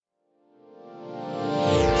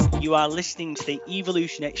You are listening to the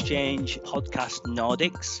Evolution Exchange podcast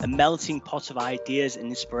Nordics, a melting pot of ideas and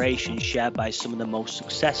inspiration shared by some of the most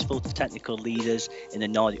successful technical leaders in the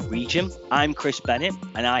Nordic region. I'm Chris Bennett,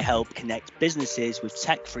 and I help connect businesses with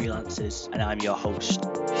tech freelancers, and I'm your host.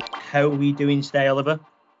 How are we doing today, Oliver?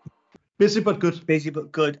 Busy but good. Busy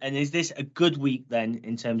but good. And is this a good week then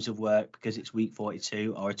in terms of work because it's week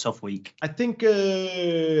 42, or a tough week? I think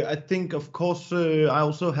of course I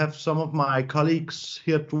also have some of my colleagues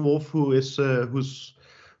here at Dwarf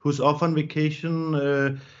who's off on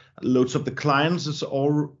vacation. Loads of the clients is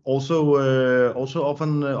also off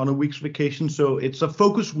on a week's vacation. So it's a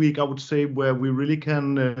focus week, I would say, where we really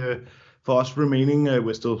can, for us remaining,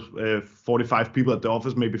 we're still 45 people at the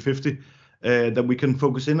office, maybe 50. That we can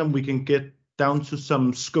focus in and we can get down to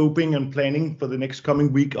some scoping and planning for the next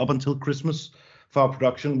coming week up until Christmas for our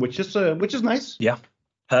production, which is nice. Yeah,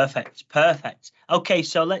 perfect. Okay,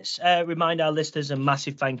 so let's remind our listeners, a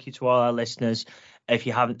massive thank you to all our listeners. If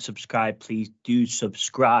you haven't subscribed, please do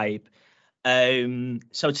subscribe.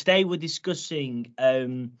 So today we're discussing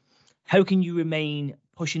how can you remain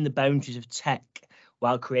pushing the boundaries of tech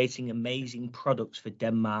while creating amazing products for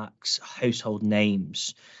Denmark's household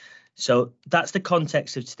names. So that's the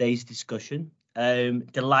context of today's discussion.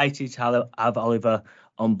 Delighted to have Oliver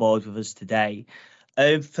on board with us today.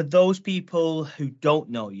 For those people who don't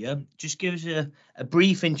know you, just give us a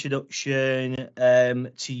brief introduction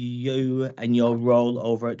to you and your role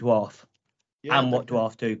over at Dwarf, and what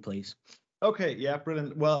Dwarf do, please. Okay, yeah,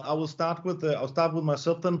 brilliant. Well, I will start with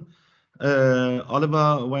myself then.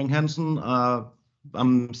 Oliver Wang Hansen.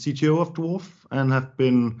 I'm CTO of Dwarf and have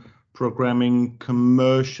been programming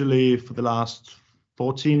commercially for the last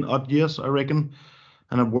 14 odd years, I reckon.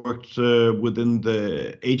 And I've worked within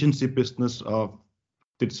the agency business of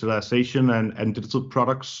digitalization and digital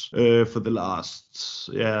products for the last,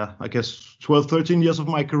 I guess 12, 13 years of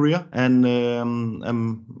my career. And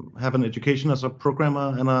have an education as a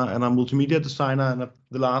programmer and a multimedia designer. And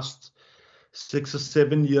the last 6 or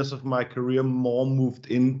 7 years of my career more moved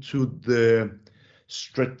into the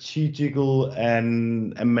strategical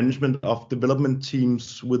and management of development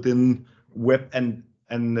teams within web and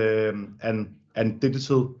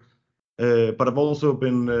digital. But I've also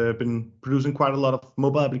been producing quite a lot of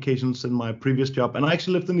mobile applications in my previous job, and I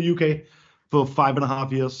actually lived in the UK for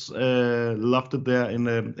 5.5 years. Loved it there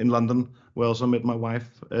in London, where I also met my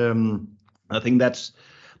wife. I think that's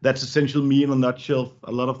essentially me in a nutshell.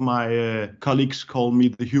 A lot of my colleagues call me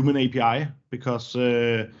the human API because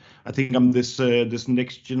I think I'm this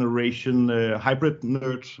next generation hybrid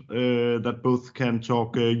nerd that both can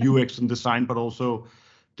talk UX and design, but also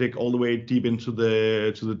dig all the way deep into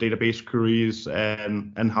the database queries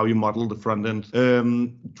and how you model the front end.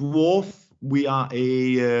 Dwarf, we are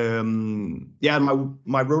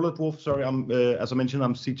my role at Dwarf. Sorry, I'm as I mentioned,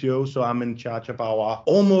 I'm CTO, so I'm in charge of our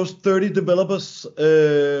almost 30 developers,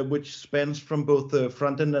 which spans from both the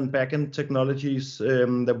front end and back end technologies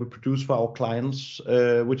that we produce for our clients,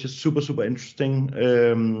 which is super interesting.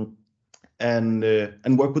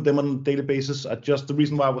 And work with them on a daily basis. Just the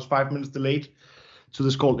reason why I was 5 minutes delayed to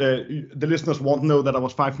this call, the listeners won't know that I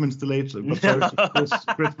was 5 minutes delayed, but sorry to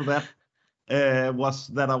Chris for that. Was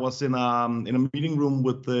that I was in a meeting room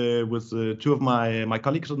with two of my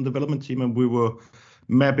colleagues on the development team, and we were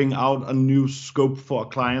mapping out a new scope for our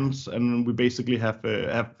clients, and we basically have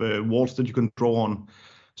walls that you can draw on.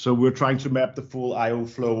 So we're trying to map the full I/O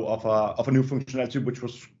flow of a new functionality, which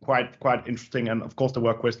was quite interesting, and of course there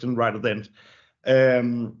were questions right at the end.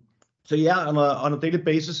 So yeah, on a daily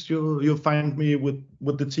basis, you'll find me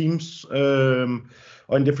with the teams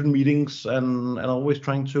or in different meetings, and always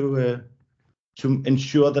trying to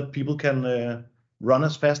ensure that people can run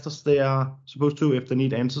as fast as they are supposed to if they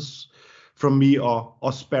need answers from me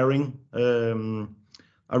or sparring.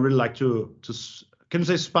 I really like to can you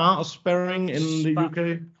say spar or sparring in the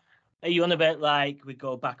UK? Are you on a bit like we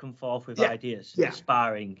go back and forth with ideas? Yeah.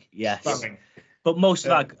 Sparring, yes. Sparring. But most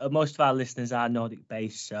of our listeners are Nordic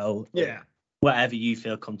based, so whatever you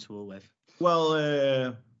feel comfortable with. Well,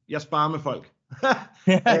 jeg sparer med folk.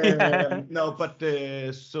 No, but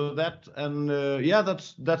so that and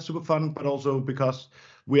that's super fun, but also because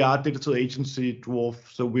we are a digital agency, Dwarf,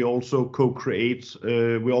 so we also co-create.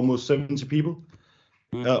 We're almost 70 people,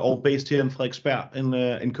 all based here in Frederiksberg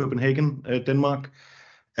in Copenhagen, Denmark.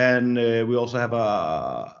 And we also have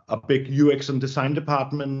a big UX and design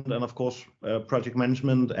department, and of course project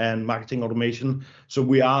management and marketing automation. So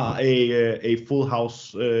we are a full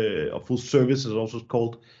house, or full service is also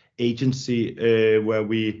called, agency, where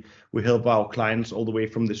we help our clients all the way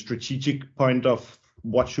from the strategic point of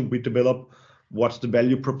what should we develop, what's the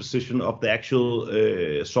value proposition of the actual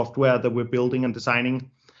software that we're building and designing,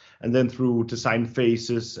 and then through design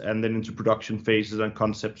phases, and then into production phases and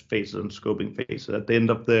concept phases and scoping phases. At the end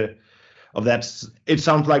of that, it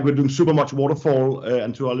sounds like we're doing super much waterfall,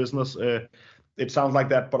 and to our listeners, it sounds like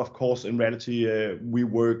that. But of course, in reality, we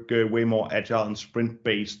work way more agile and sprint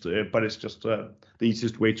based. But it's just the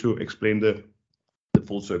easiest way to explain the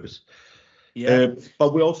full service. Yeah.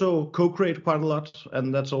 But we also co-create quite a lot,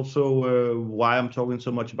 and that's also why I'm talking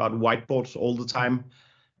so much about whiteboards all the time.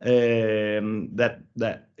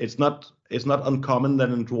 That it's not uncommon that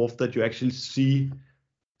in Dwarf that you actually see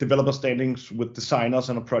developer standings with designers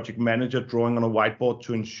and a project manager drawing on a whiteboard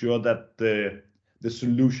to ensure that the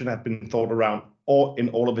solution had been thought around or in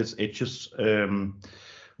all of its edges,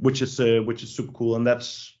 which is super cool. And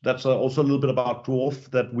that's also a little bit about Dwarf,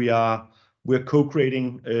 that we're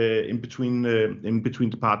co-creating in between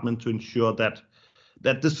departments to ensure that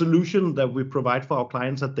the solution that we provide for our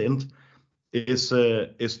clients at the end is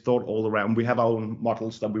thought all around. We have our own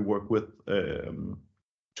models that we work with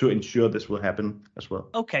to ensure this will happen as well.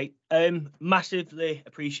 Okay, massively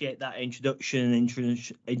appreciate that introduction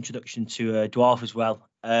to Dwarf as well.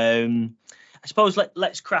 I suppose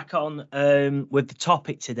let's crack on with the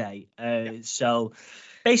topic today. So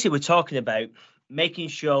basically, we're talking about making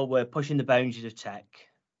sure we're pushing the boundaries of tech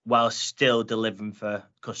while still delivering for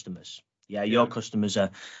customers. Yeah, your customers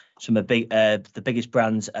are some of the biggest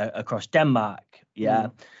brands across Denmark. Yeah,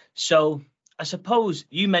 so I suppose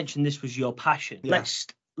you mentioned this was your passion. Yeah.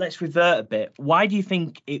 Let's revert a bit. Why do you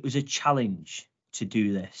think it was a challenge to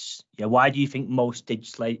do this? Yeah, why do you think most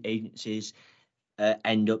digital agencies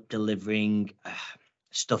end up delivering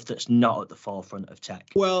stuff that's not at the forefront of tech?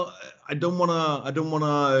 Well, I don't wanna.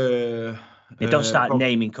 Don't start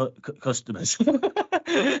naming customers.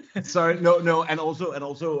 Sorry, no, and also, I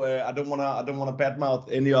don't wanna badmouth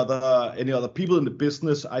any other people in the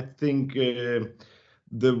business. I think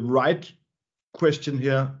the right question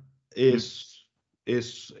here is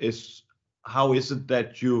how is it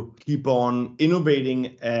that you keep on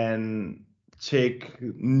innovating and take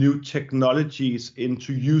new technologies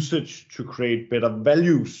into usage to create better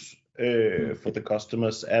values for the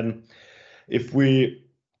customers? And if we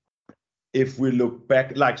look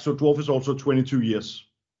back, so Dwarf is also 22 years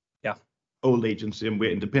old agency, and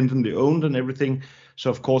we're independently owned and everything. So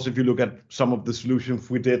of course, if you look at some of the solutions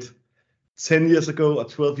we did 10 years ago or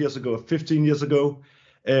 12 years ago or 15 years ago,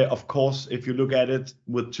 of course, if you look at it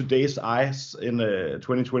with today's eyes in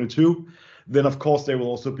 2022, then of course they will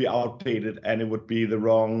also be outdated, and it would be the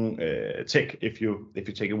wrong tech if you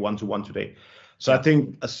take it one-to-one today. So I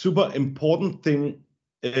think a super important thing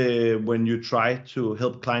when you try to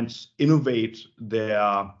help clients innovate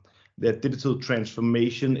their digital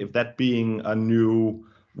transformation, if that being a new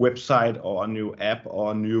website or a new app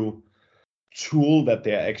or a new tool that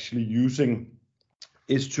they're actually using,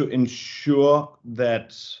 is to ensure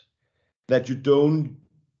that you don't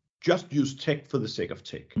just use tech for the sake of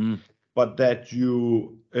tech, but that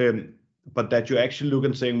you actually look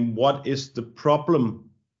and saying, what is the problem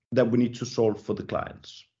that we need to solve for the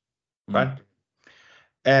clients, right?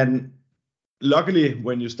 And luckily,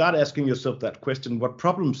 when you start asking yourself that question, what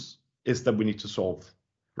problems is that we need to solve,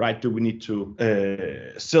 right? Do we need to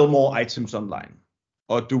sell more items online?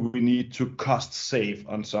 Or do we need to cost save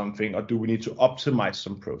on something? Or do we need to optimize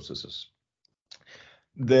some processes?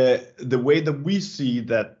 The way that we see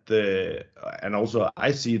that, and also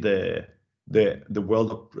I see the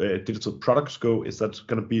world of digital products go, is that's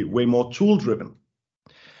going to be way more tool driven.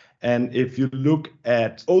 And if you look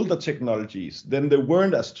at older technologies, then they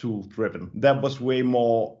weren't as tool driven. That was way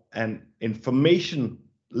more an information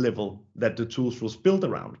level that the tools was built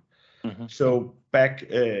around. So back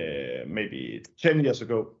maybe 10 years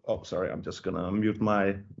ago, I'm just gonna mute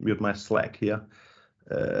my Slack here.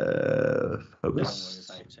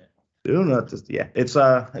 Focus. Do not just it's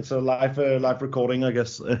a live recording, I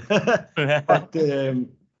guess. But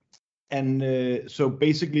so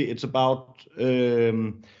basically it's about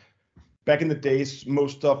back in the days,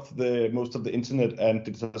 most of the internet and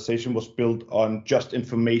digitalization was built on just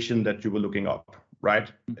information that you were looking up,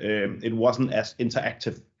 right? It wasn't as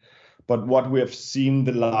interactive. But what we have seen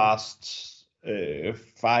the last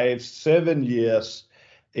 5-7 years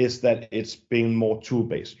is that it's been more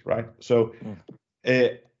tool-based, right? So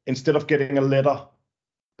instead of getting a letter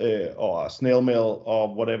or a snail mail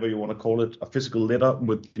or whatever you want to call it, a physical letter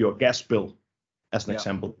with your gas bill, as an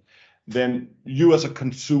example, then you as a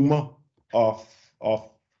consumer of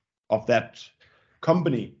that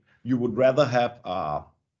company, you would rather have,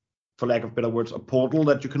 for lack of better words, a portal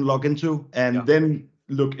that you can log into and then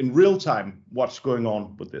look in real time what's going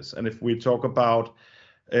on with this. And if we talk about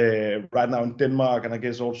right now in Denmark, and I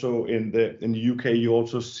guess also in the UK, you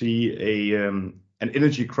also see an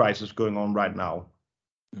energy crisis going on right now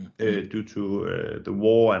due to the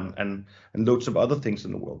war and loads of other things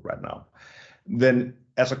in the world right now, then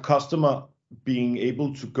as a customer being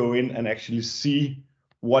able to go in and actually see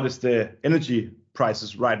what is the energy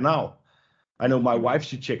prices right now. I know my wife,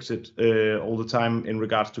 she checks it all the time in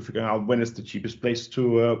regards to figuring out when is the cheapest place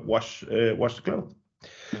to wash the clothes.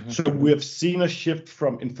 So we have seen a shift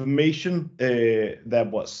from information that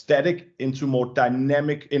was static into more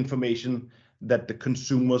dynamic information that the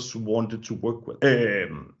consumers wanted to work with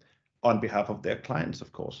on behalf of their clients,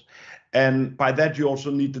 of course. And by that, you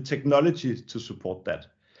also need the technology to support that.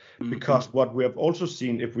 Because what we have also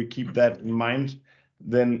seen, if we keep that in mind,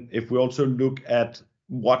 then if we also look at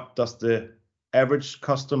what does the average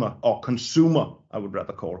customer or consumer, I would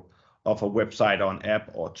rather call, of a website or an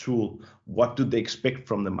app or tool, what do they expect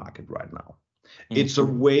from the market right now? It's a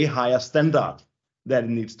way higher standard that it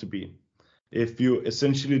needs to be. If you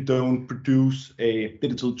essentially don't produce a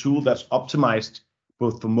digital tool that's optimized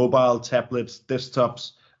both for mobile, tablets,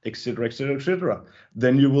 desktops, etc., etc., etc.,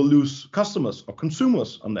 then you will lose customers or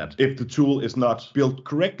consumers on that if the tool is not built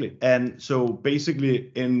correctly. And so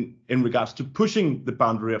basically in regards to pushing the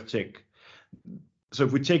boundary of tech, so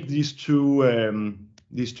if we take these two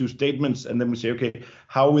statements and then we say, okay,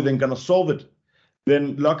 how are we then going to solve it?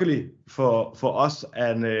 Then luckily for us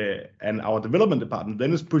and our development department,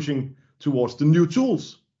 then it's pushing towards the new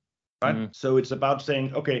tools, right? So it's about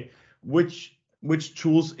saying, okay, which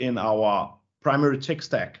tools in our primary tech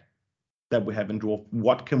stack that we have in Dwarf,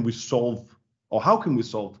 what can we solve or how can we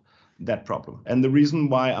solve that problem? And the reason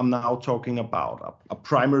why I'm now talking about a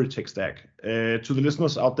primary tech stack, to the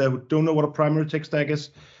listeners out there who don't know what a primary tech stack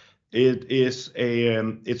is, it's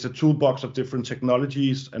a toolbox of different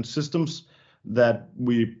technologies and systems that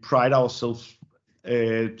we pride ourselves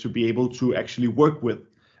to be able to actually work with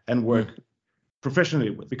and work professionally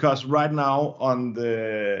with. Because right now in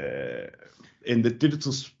the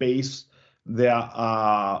digital space, there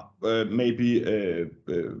are maybe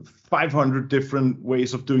 500 different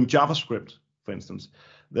ways of doing JavaScript, for instance.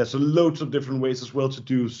 There's loads of different ways as well to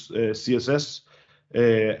do CSS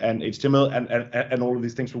and HTML and all of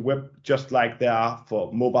these things for web, just like there are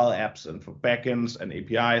for mobile apps and for backends and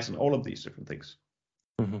APIs and all of these different things.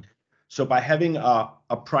 So by having a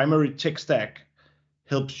primary tech stack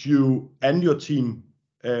helps you and your team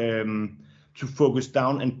to focus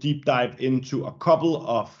down and deep dive into a couple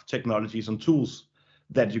of technologies and tools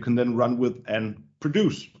that you can then run with and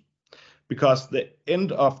produce. Because the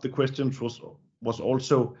end of the questions was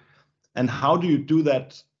also, and how do you do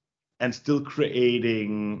that and still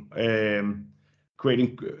creating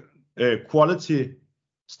quality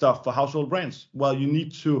stuff for household brands? Well, you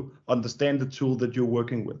need to understand the tool that you're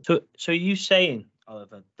working with. So are you saying,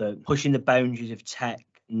 Oliver, that pushing the boundaries of tech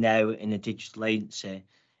now in a digital agency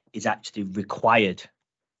is actually required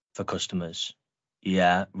for customers,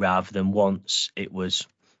 rather than once it was,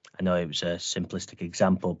 I know it was a simplistic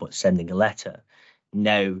example, but sending a letter.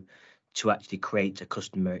 Now, to actually create a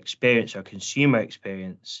customer experience or a consumer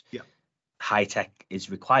experience, high tech is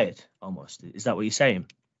required almost. Is that what you're saying?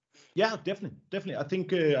 Yeah, definitely. I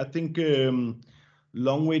think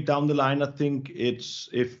long way down the line, I think it's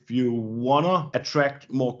if you wanna attract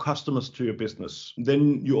more customers to your business,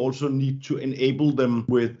 then you also need to enable them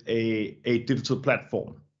with a digital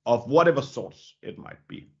platform of whatever sorts it might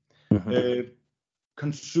be.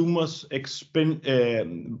 Consumers expect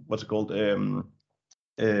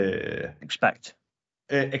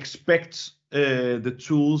the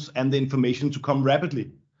tools and the information to come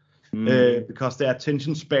rapidly. Because their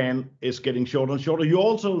attention span is getting shorter and shorter. You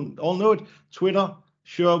also all know it. Twitter,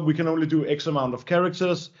 sure, we can only do X amount of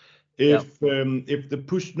characters. If the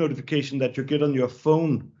push notification that you get on your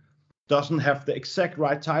phone doesn't have the exact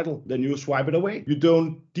right title, then you swipe it away. You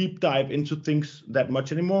don't deep dive into things that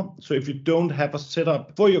much anymore. So if you don't have a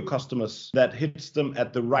setup for your customers that hits them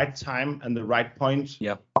at the right time and the right point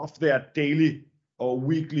of their daily or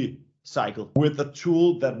weekly cycle with a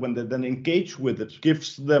tool that when they then engage with it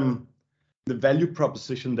gives them the value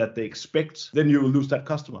proposition that they expect, then you will lose that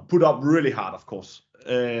customer. Put up really hard, of course.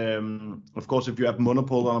 Of course, if you have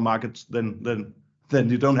monopoly on a market, then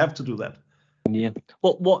you don't have to do that. Yeah.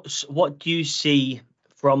 What do you see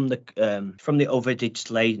from the other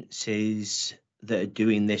digital agencies that are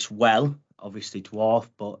doing this well? Obviously Dwarf,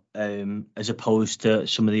 but as opposed to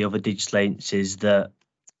some of the other digital agencies that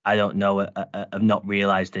I don't know, I've not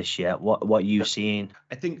realized this yet. What are you seeing?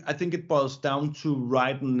 I think it boils down to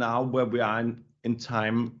right now where we are in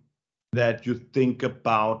time that you think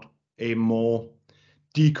about a more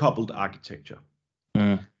decoupled architecture.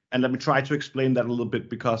 And let me try to explain that a little bit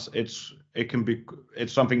because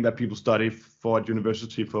it's something that people study for at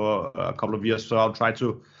university for a couple of years. So I'll try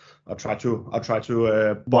to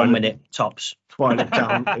 1 minute tops. Boil it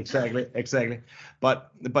down. Exactly.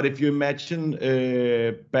 But if you imagine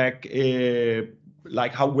back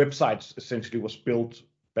like how websites essentially was built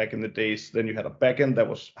back in the days, then you had a backend that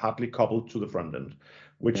was hardly coupled to the front end,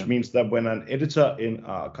 which means that when an editor in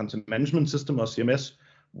a content management system or CMS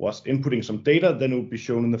was inputting some data, then it would be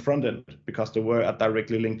shown in the front end because they were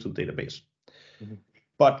directly linked to the database. Mm-hmm.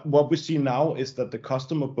 But what we see now is that the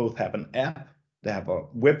customer both have an app, they have a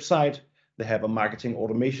website, they have a marketing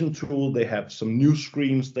automation tool, they have some news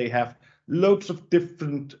screens, they have loads of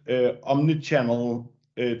different omni-channel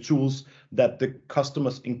tools that the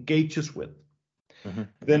customers engages with. Mm-hmm.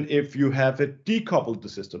 Then if you have it decoupled the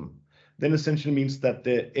system, then essentially means that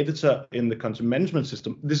the editor in the content management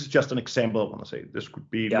system, this is just an example I want to say, this could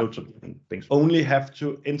be loads of different things, only have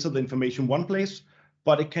to enter the information one place,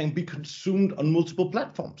 but it can be consumed on multiple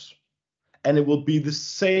platforms. And it will be the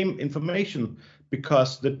same information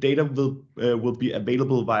because the data will be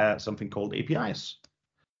available via something called APIs.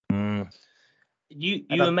 You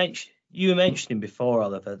were mentioning before,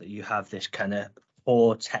 Oliver, that you have this kind of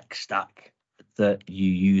core tech stack that you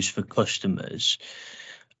use for customers.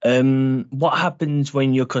 What happens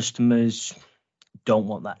when your customers don't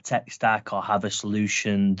want that tech stack or have a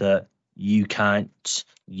solution that you can't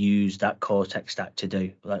use that core tech stack to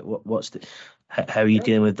do? Like, how are you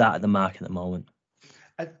dealing with that at the market at the moment?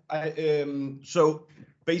 So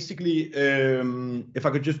basically, if I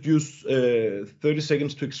could just use 30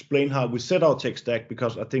 seconds to explain how we set our tech stack,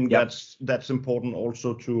 because I think that's important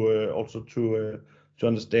also to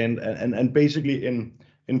understand. And basically in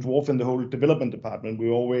Dwarf, in the whole development department, we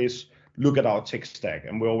always look at our tech stack,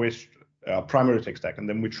 and we always primary tech stack, and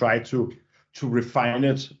then we try to refine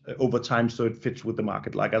it over time so it fits with the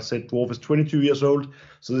market. Like I said, Dwarf is 22 years old,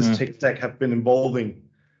 so this tech stack have been evolving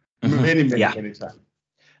many times.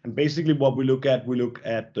 And basically what we look at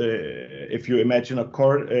if you imagine a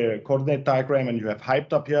coordinate diagram and you have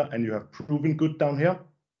hyped up here and you have proven good down here,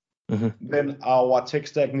 then our tech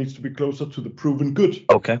stack needs to be closer to the proven good.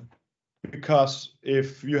 Okay. Because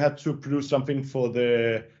if you had to produce something for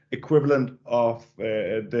the equivalent of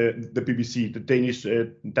the BBC, the Danish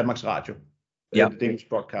Danmarks Radio, the Danish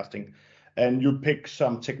broadcasting, and you pick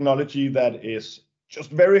some technology that is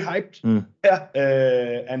just very hyped,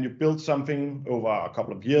 and you build something over a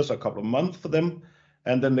couple of years, a couple of months for them,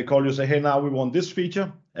 and then they call you and say, hey, now we want this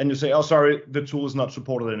feature, and you say, oh, sorry, the tool is not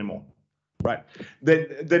supported anymore, right?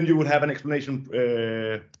 Then you would have an explanation,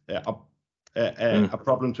 a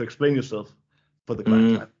problem to explain yourself for the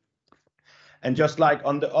client. And just like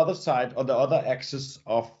on the other side, or the other axis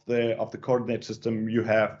of the coordinate system, you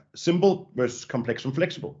have simple versus complex and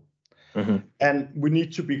flexible. And we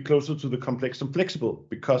need to be closer to the complex and flexible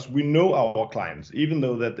because we know our clients, even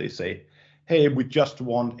though that they say, hey, we just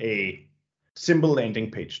want a simple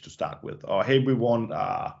landing page to start with, or hey, we want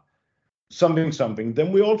something.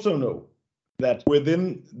 Then we also know that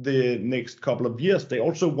within the next couple of years, they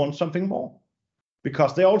also want something more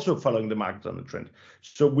because they're also following the market on the trend.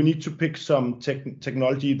 So we need to pick some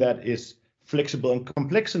technology that is flexible and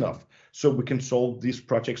complex enough so we can solve these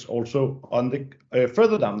projects also on the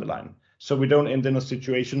further down the line. So we don't end in a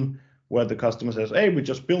situation where the customer says, hey, we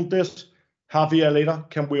just built this. Half a year later,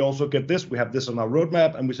 can we also get this? We have this on our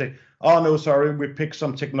roadmap. And we say, oh, no, sorry, we picked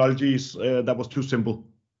some technologies that was too simple.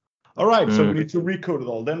 All right, so we need to recode it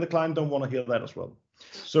all. Then the client don't want to hear that as well.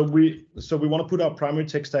 So we want to put our primary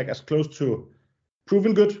tech stack as close to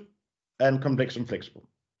proven good and complex and flexible.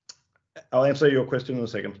 I'll answer your question in a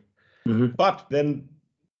second. But then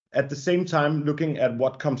at the same time, looking at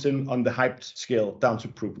what comes in on the hyped scale down to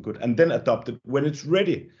proven good, and then adopt it when it's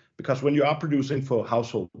ready. Because when you are producing for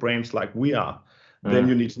household brands like we are, then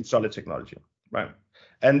you need some solid technology, right?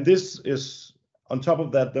 And this is on top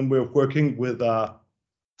of that. Then we're working with the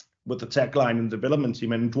tagline and development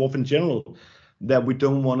team and Dwarf in general, that we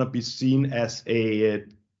don't want to be seen as a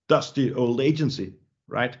dusty old agency,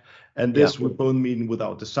 right? And this would both mean with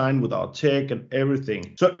our design, with our tech and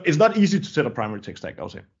everything. So it's not easy to set a primary tech stack, I'll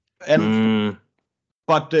say. And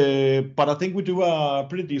but I think we do a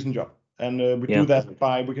pretty decent job, and we do that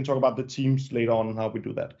by, we can talk about the teams later on how we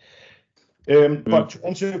do that. But to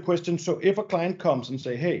answer your question, so if a client comes and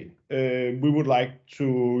say, hey, we would like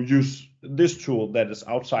to use this tool that is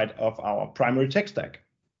outside of our primary tech stack,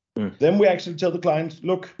 then we actually tell the client,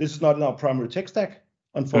 look, this is not in our primary tech stack.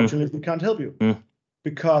 Unfortunately, we can't help you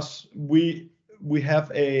because we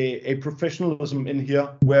have a professionalism in here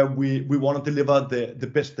where we want to deliver the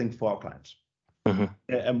best thing for our clients.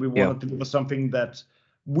 And we want to deliver something that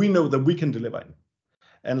we know that we can deliver in.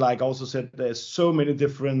 And like I also said, there's so many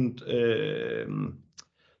different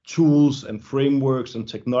tools and frameworks and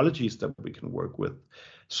technologies that we can work with.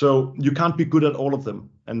 So you can't be good at all of them.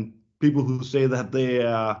 And people who say that they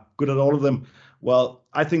are good at all of them, well,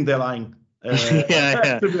 I think they're lying.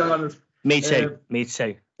 Yeah. To be honest. Me too. Me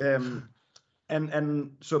too.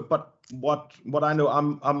 And so, but what I know,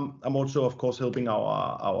 I'm also of course helping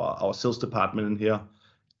our sales department in here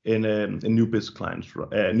in new biz clients,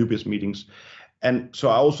 new biz meetings. And so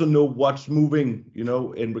I also know what's moving,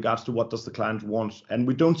 in regards to what does the client want. And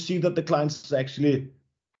we don't see that the clients is actually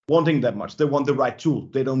wanting that much. They want the right tool.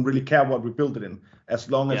 They don't really care what we build it in, as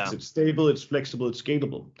long as it's stable, it's flexible, it's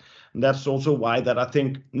scalable. And that's also why that I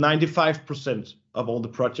think 95% of all the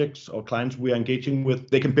projects or clients we are engaging with,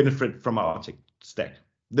 they can benefit from our tech stack.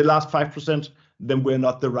 The last 5%, then we're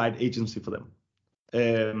not the right agency for them.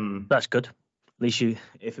 That's good. At least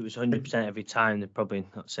if it was 100% every time, they're probably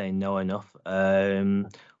not saying no enough.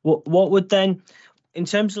 What would then, in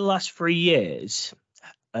terms of the last 3 years,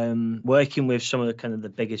 working with some of the kind of the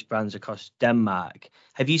biggest brands across Denmark,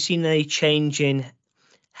 have you seen any change in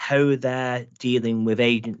how they're dealing with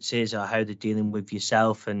agencies or how they're dealing with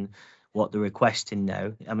yourself and what they're requesting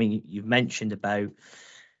now? I mean, you've mentioned about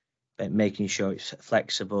making sure it's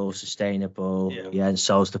flexible, sustainable, and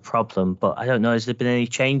solves the problem. But I don't know, has there been any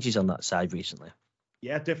changes on that side recently?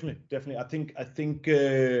 Yeah, definitely. I think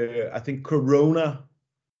Corona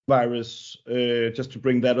virus, just to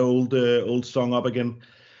bring that old song up again,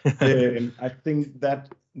 I think that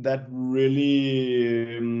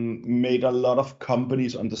really made a lot of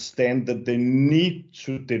companies understand that they need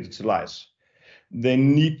to digitalize. They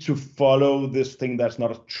need to follow this thing that's not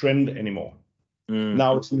a trend anymore.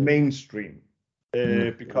 Now it's mainstream,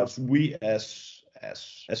 because we as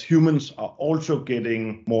humans are also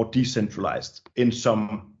getting more decentralized in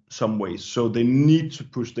some ways. So they need to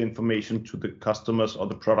push the information to the customers or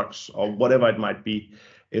the products or whatever it might be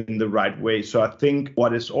in the right way. So I think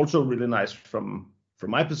what is also really nice from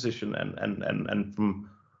my position and from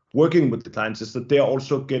working with the clients is that they are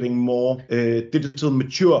also getting more digital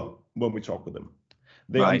mature when we talk with them.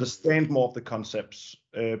 They understand more of the concepts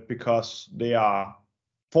because they are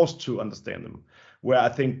forced to understand them. Where I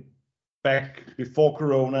think back before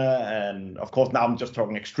Corona, and of course now I'm just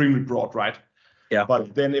talking extremely broad, right? Yeah.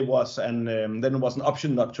 But then it was an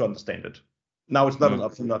option not to understand it. Now it's not an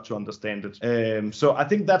option not to understand it. So I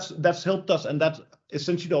think that's helped us, and that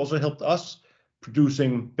essentially also helped us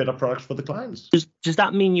producing better products for the clients. Does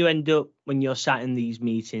that mean you end up, when you're sat in these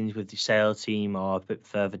meetings with the sales team or a bit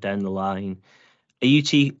further down the line, are you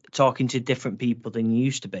talking to different people than you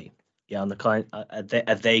used to be? Yeah, on the client,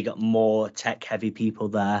 have they got more tech-heavy people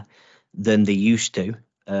there than they used to?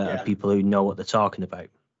 People who know what they're talking about.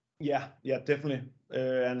 Yeah, definitely.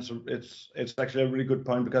 And so it's actually a really good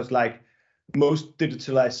point, because like most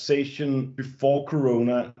digitalization before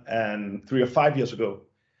Corona and 3 or 5 years ago,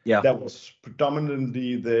 that was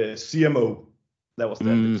predominantly the CMO, that was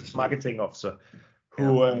the marketing officer,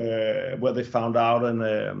 who where they found out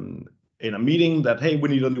in a meeting that, hey, we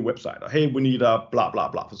need a new website, or hey, we need a blah blah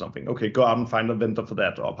blah for something. Okay, go out and find a vendor for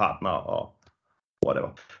that, or a partner, or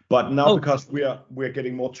whatever. But now because we're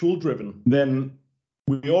getting more tool driven, then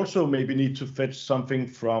we also maybe need to fetch something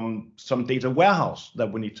from some data warehouse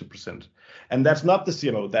that we need to present. And that's not the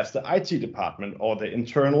CMO, that's the IT department or the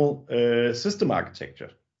internal system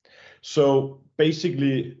architecture. So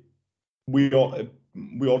basically, we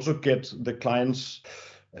also get the clients'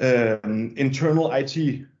 internal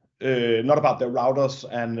IT, not about their routers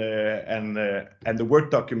and the Word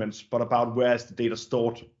documents, but about where is the data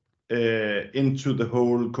stored into the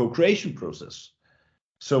whole co-creation process,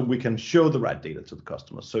 so we can show the right data to the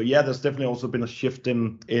customer. So yeah, there's definitely also been a shift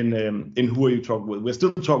in who are you talking with. We're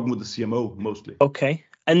still talking with the CMO mostly. Okay,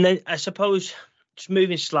 and then I suppose just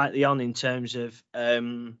moving slightly on in terms of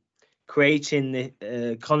creating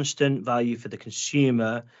the constant value for the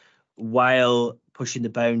consumer while pushing the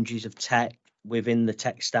boundaries of tech within the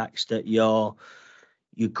tech stacks that you're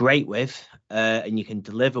great with and you can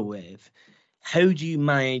deliver with. How do you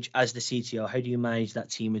manage, as the CTO, how do you manage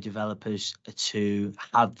that team of developers to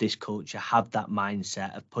have this culture, have that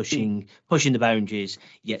mindset of pushing the boundaries,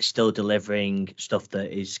 yet still delivering stuff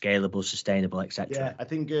that is scalable, sustainable, etc.? Yeah, I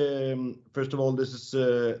think first of all, this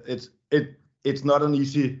is it's not an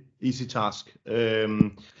easy task.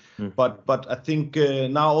 But I think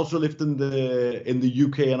now also lived in the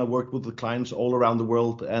UK, and I worked with the clients all around the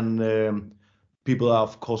world, and people are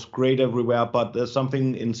of course great everywhere, but there's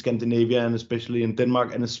something in Scandinavia and especially in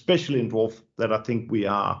Denmark and especially in Dwarf that I think we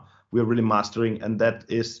are really mastering, and that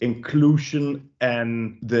is inclusion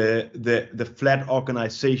and the flat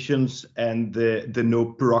organizations and the no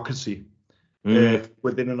bureaucracy.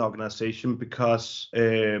 within an organization, because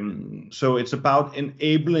so it's about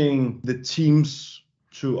enabling the teams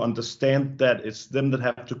to understand that it's them that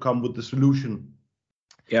have to come with the solution.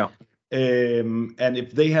 Yeah. And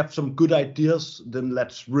if they have some good ideas, then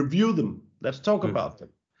let's review them. Let's talk about them.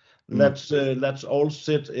 Let's all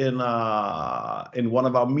sit in one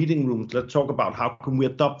of our meeting rooms. Let's talk about how can we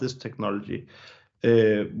adopt this technology.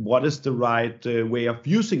 What is the right way of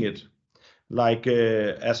using it? Like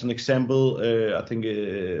as an example, I think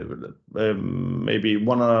maybe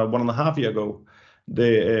one and a half year ago,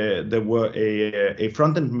 there were a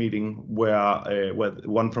front end meeting where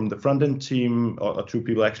one from the front end team, or two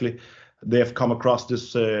people actually, they have come across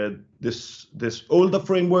this older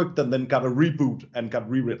framework that then got a reboot and got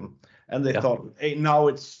rewritten, and they thought, hey, now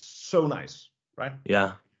it's so nice, right?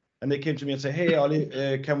 Yeah. And they came to me and said, hey,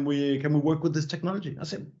 Ollie, can we work with this technology? I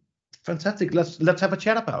said, fantastic. Let's have a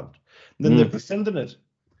chat about it. Then they presented it,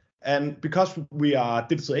 and because we are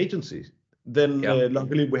digital agencies, then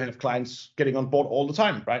luckily we have clients getting on board all the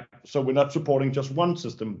time, right? So we're not supporting just one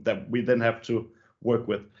system that we then have to work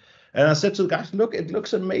with. And I said to the guys, look, it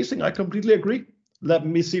looks amazing. I completely agree. Let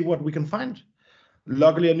me see what we can find.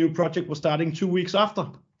 Luckily, a new project was starting 2 weeks after,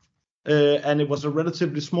 and it was a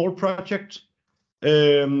relatively small project.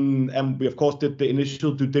 And we of course did the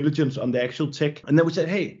initial due diligence on the actual tech, and then we said,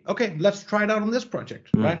 hey, okay, let's try it out on this project,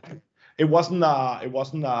 right? It wasn't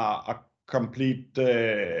a complete.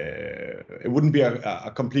 It wouldn't be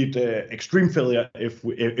a complete extreme failure if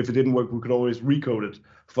it didn't work. We could always recode it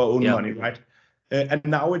for our own money, right? And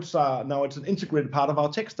now it's an integrated part of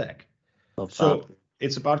our tech stack. So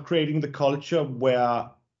it's about creating the culture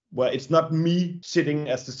where it's not me sitting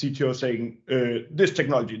as the CTO saying this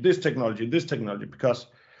technology, because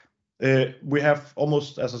we have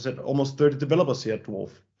almost, as I said, almost 30 developers here at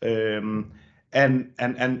Dwarf,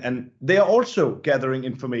 and they are also gathering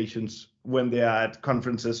informations when they are at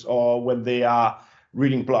conferences, or when they are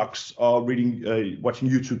reading blogs, or watching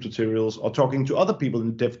YouTube tutorials, or talking to other people in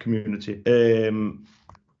the dev community.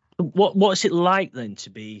 What's it like then to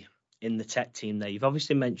be in the tech team there? You've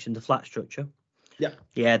obviously mentioned the flat structure.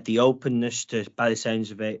 Yeah, the openness to, by the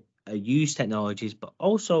sounds of it, use technologies, but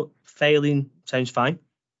also failing sounds fine.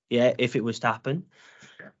 Yeah, if it was to happen.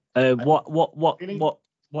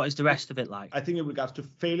 What is the rest of it like? I think in regards to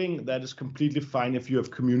failing, that is completely fine if you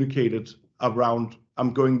have communicated around,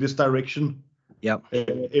 I'm going this direction. Yeah.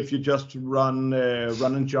 If you just run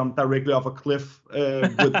and jump directly off a cliff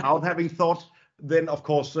without having thought, then of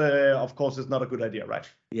course it's not a good idea, right?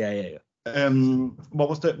 Yeah. What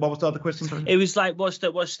was the other question? Sorry? It was like, what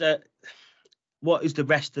is the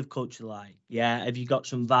rest of culture like? Yeah, have you got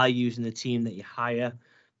some values in the team that you hire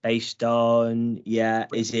based on? Yeah,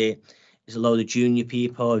 is it a load of junior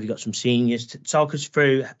people? Have you got some seniors? Talk us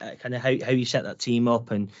through kind of how you set that team up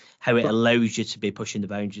and how it allows you to be pushing the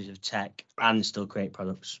boundaries of tech and still create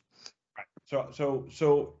products.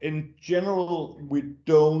 So in general, we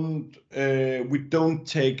don't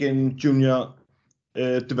take in junior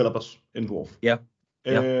developers in Dwarf.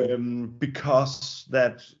 Because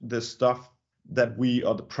that the stuff that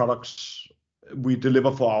the products we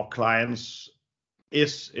deliver for our clients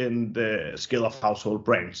is in the scale of household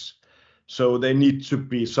brands. So they need to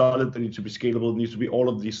be solid, they need to be scalable, need to be all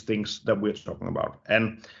of these things that we're talking about.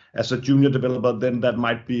 And as a junior developer, then that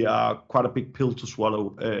might be quite a big pill to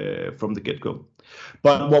swallow from the get-go.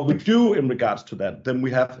 But what we do in regards to that, then we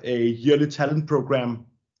have a yearly talent program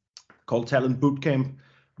called Talent Bootcamp,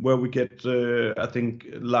 where we get, I think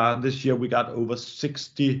this year we got over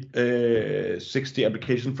 60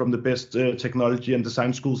 applications from the best technology and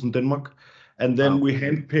design schools in Denmark. And then we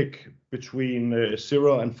handpick between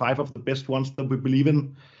 0 and 5 of the best ones that we believe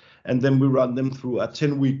in. And then we run them through a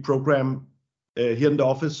 10-week program here in the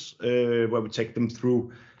office, where we take them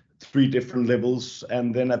through 3 different levels.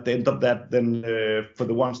 And then at the end of that, then for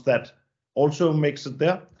the ones that also makes it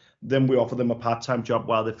there, then we offer them a part-time job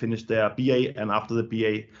while they finish their BA, and after the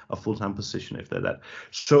BA, a full-time position if they're that.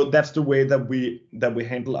 So that's the way that we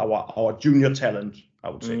handle our junior talent, I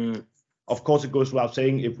would say. Of course, it goes without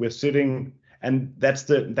saying, if we're sitting, and that's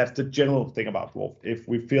the general thing about Dwarf. If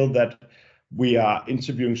we feel that we are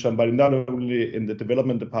interviewing somebody not only in the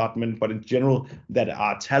development department, but in general that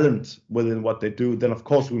are talent within what they do, then of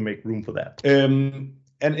course we make room for that.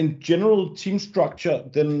 And in general team structure,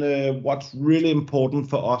 then what's really important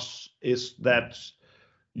for us is that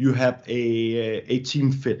you have a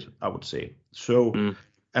team fit, I would say. So,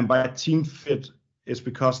 and by team fit is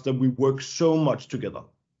because that we work so much together.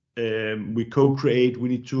 We co-create, we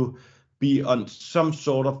need to be on some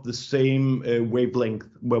sort of the same wavelength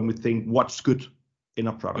when we think what's good in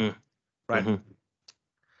a product, right?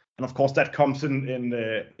 And of course, that comes in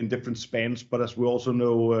different spans. But as we also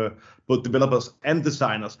know, both developers and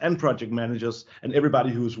designers and project managers and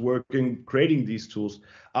everybody who's working creating these tools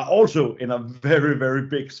are also in a very, very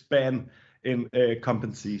big span in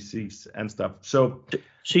competencies and stuff. So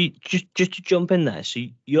you, just to jump in there. So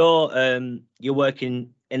you're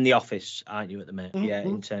working in the office, aren't you, at the minute? Mm-hmm. Yeah,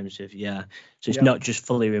 in terms of So it's not just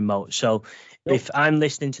fully remote. So if I'm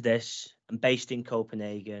listening to this, I'm based in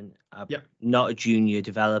Copenhagen. I'm not a junior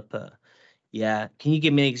developer. Yeah. Can you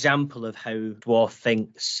give me an example of how Dwarf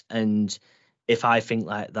thinks? And if I think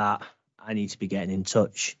like that, I need to be getting in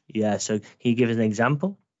touch. Yeah. So can you give us an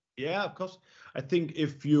example? Yeah, of course. I think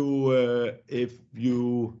if you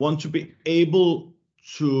want to be able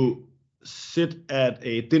to sit at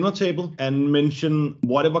a dinner table and mention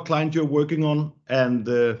whatever client you're working on, and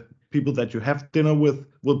the people that you have dinner with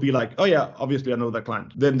will be like, oh yeah, obviously I know that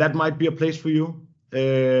client, then that might be a place for you.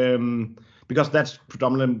 Because that's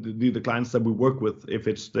predominantly the clients that we work with. If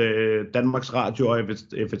it's the Danmarks Radio, or if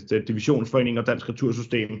it's the Divisionsforening or Dansk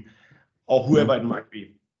Retursystem, or whoever it might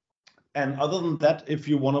be. And other than that, if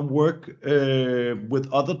you want to work with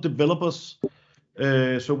other developers,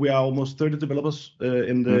 so we are almost 30 developers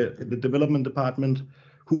in the development department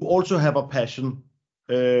who also have a passion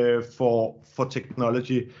for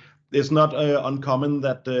technology. It's not uncommon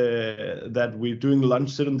that we're doing lunch,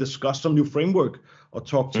 sit and discuss some new framework or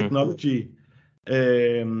talk technology.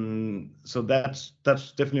 So that's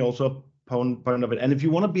definitely also a point of it. And if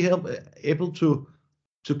you want to be able to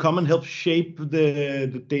come and help shape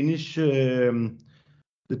the Danish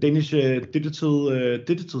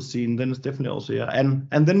digital scene, then it's definitely also and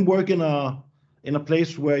then work in a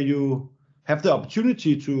place where you have the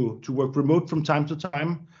opportunity to work remote from time to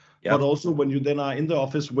time, but also when you then are in the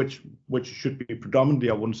office, which should be predominantly,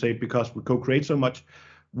 I wouldn't say because we co-create so much,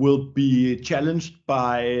 will be challenged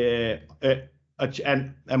by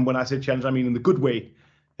and when I say challenge, I mean in the good way.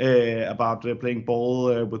 About playing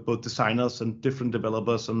ball with both designers and different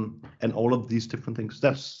developers and all of these different things.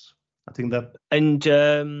 I think that. And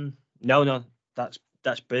no,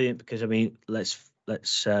 that's brilliant, because I mean, let's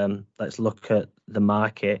look at the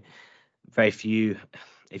market. Very few.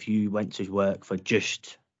 If you went to work for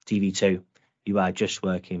just TV2, you are just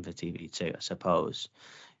working for TV2, I suppose.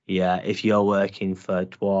 Yeah, if you're working for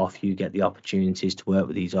Dwarf, you get the opportunities to work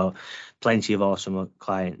with these plenty of awesome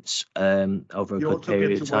clients over a good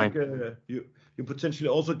period of time. You potentially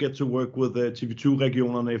also get to work with TV2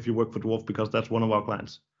 Regionerne if you work for Dwarf, because that's one of our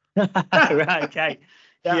clients. Right. Okay.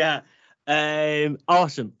 Yeah.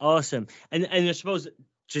 Awesome. And I suppose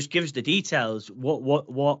just give us the details. What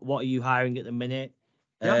are you hiring at the minute?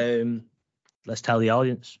 Let's tell the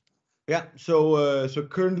audience. Yeah, so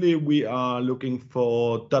currently we are looking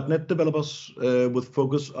for .NET developers with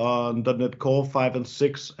focus on .NET Core 5 and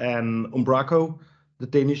 6 and Umbraco, the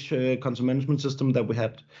Danish content management system that we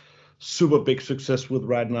had super big success with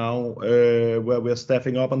right now, where we're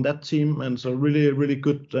staffing up on that team. And so really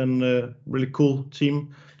good and really cool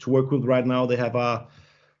team to work with right now. They have a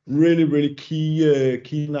really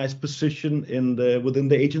key nice position within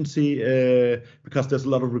the agency because there's a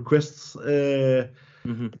lot of requests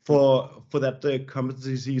for that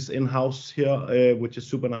competencies in-house here, which is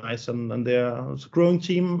super nice, and they're a growing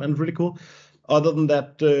team and really cool. Other than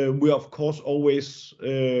that, we are of course always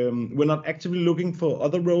we're not actively looking for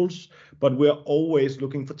other roles, but we're always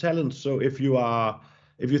looking for talent. So if you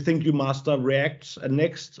think you master React and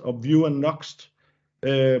Next or Vue and Next,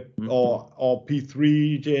 or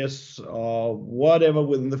P3.js or whatever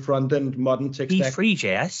within the front end modern tech stack.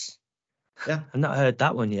 P3.js? Yeah, I've not heard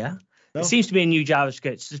that one yet. No? It seems to be a new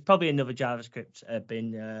JavaScript. There's probably another JavaScript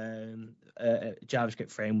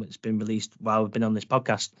JavaScript framework that's been released while we've been on this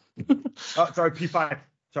podcast. Sorry, P5.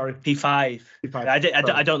 Sorry, P5.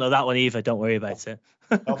 I don't know that one either. Don't worry about it.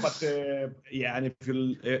 But and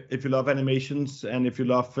if you love animations and if you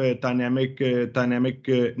love dynamic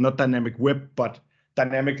not dynamic web but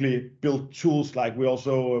dynamically built tools, like we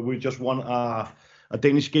just won a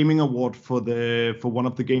Danish gaming award for one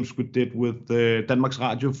of the games we did with Danmarks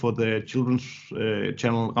Radio for the children's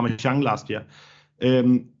channel Ramachan last year.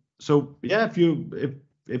 So yeah, if you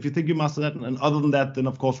think you master that, and other than that, then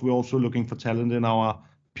of course we're also looking for talent in our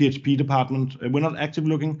PHP department. We're not actively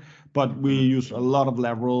looking, but we use a lot of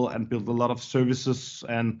Laravel and build a lot of services.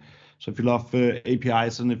 And so if you love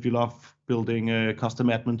APIs and if you love building custom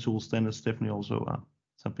admin tools, then it's definitely also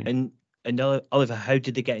something. And Oliver, how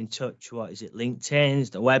did they get in touch? What is it? LinkedIn?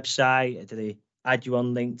 Is the website? Did they add you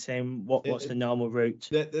on LinkedIn? What's the normal route?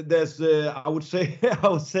 There's I would say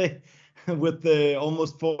with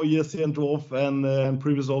almost 4 years here in Dwarf and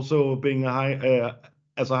previous also being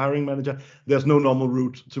as a hiring manager, there's no normal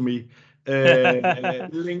route to me.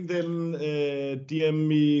 LinkedIn, DM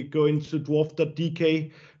me, go into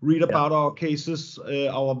Dwarf.dk, read about our cases,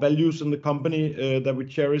 our values in the company that we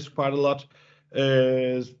cherish quite a lot.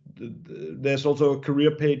 There's also a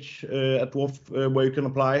career page at Dwarf where you can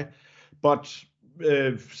apply, but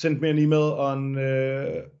send me an email on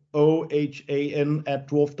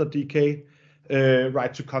ohan@dwarf.dk.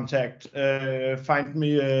 Right to contact. Find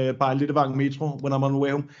me by Littevang Metro when I'm on the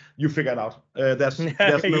way home. You figure it out. There's no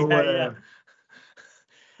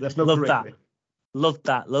there's no Love correct that. way. Love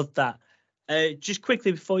that. Just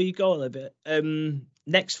quickly before you go, Oliver,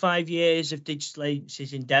 next 5 years of digital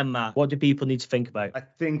agencies in Denmark, what do people need to think about? I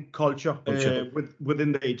think culture.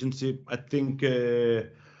 Within the agency. I think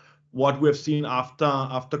what we've seen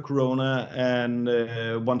after Corona and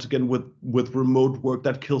once again with remote work,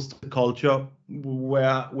 that kills the culture.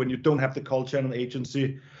 Where when you don't have the culture in an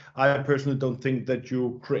agency, I personally don't think that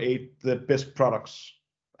you create the best products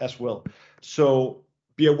as well. So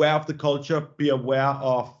be aware of the culture. Be aware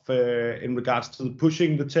of in regards to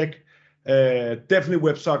pushing the tech. Definitely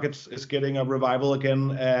WebSockets is getting a revival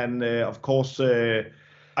again, and of course.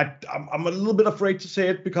 I'm a little bit afraid to say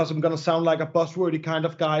it because I'm going to sound like a buzzwordy kind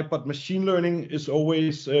of guy, but machine learning is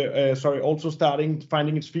always, also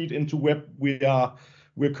finding its feet into web.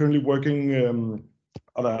 We're currently working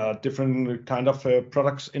on a different kind of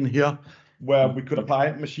products in here where we could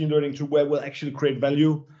apply machine learning to where we'll actually create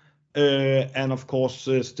value, and of course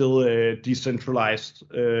still decentralized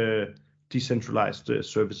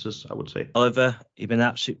services, I would say. Oliver, you've been an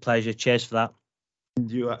absolute pleasure. Cheers for that.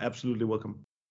 You are absolutely welcome.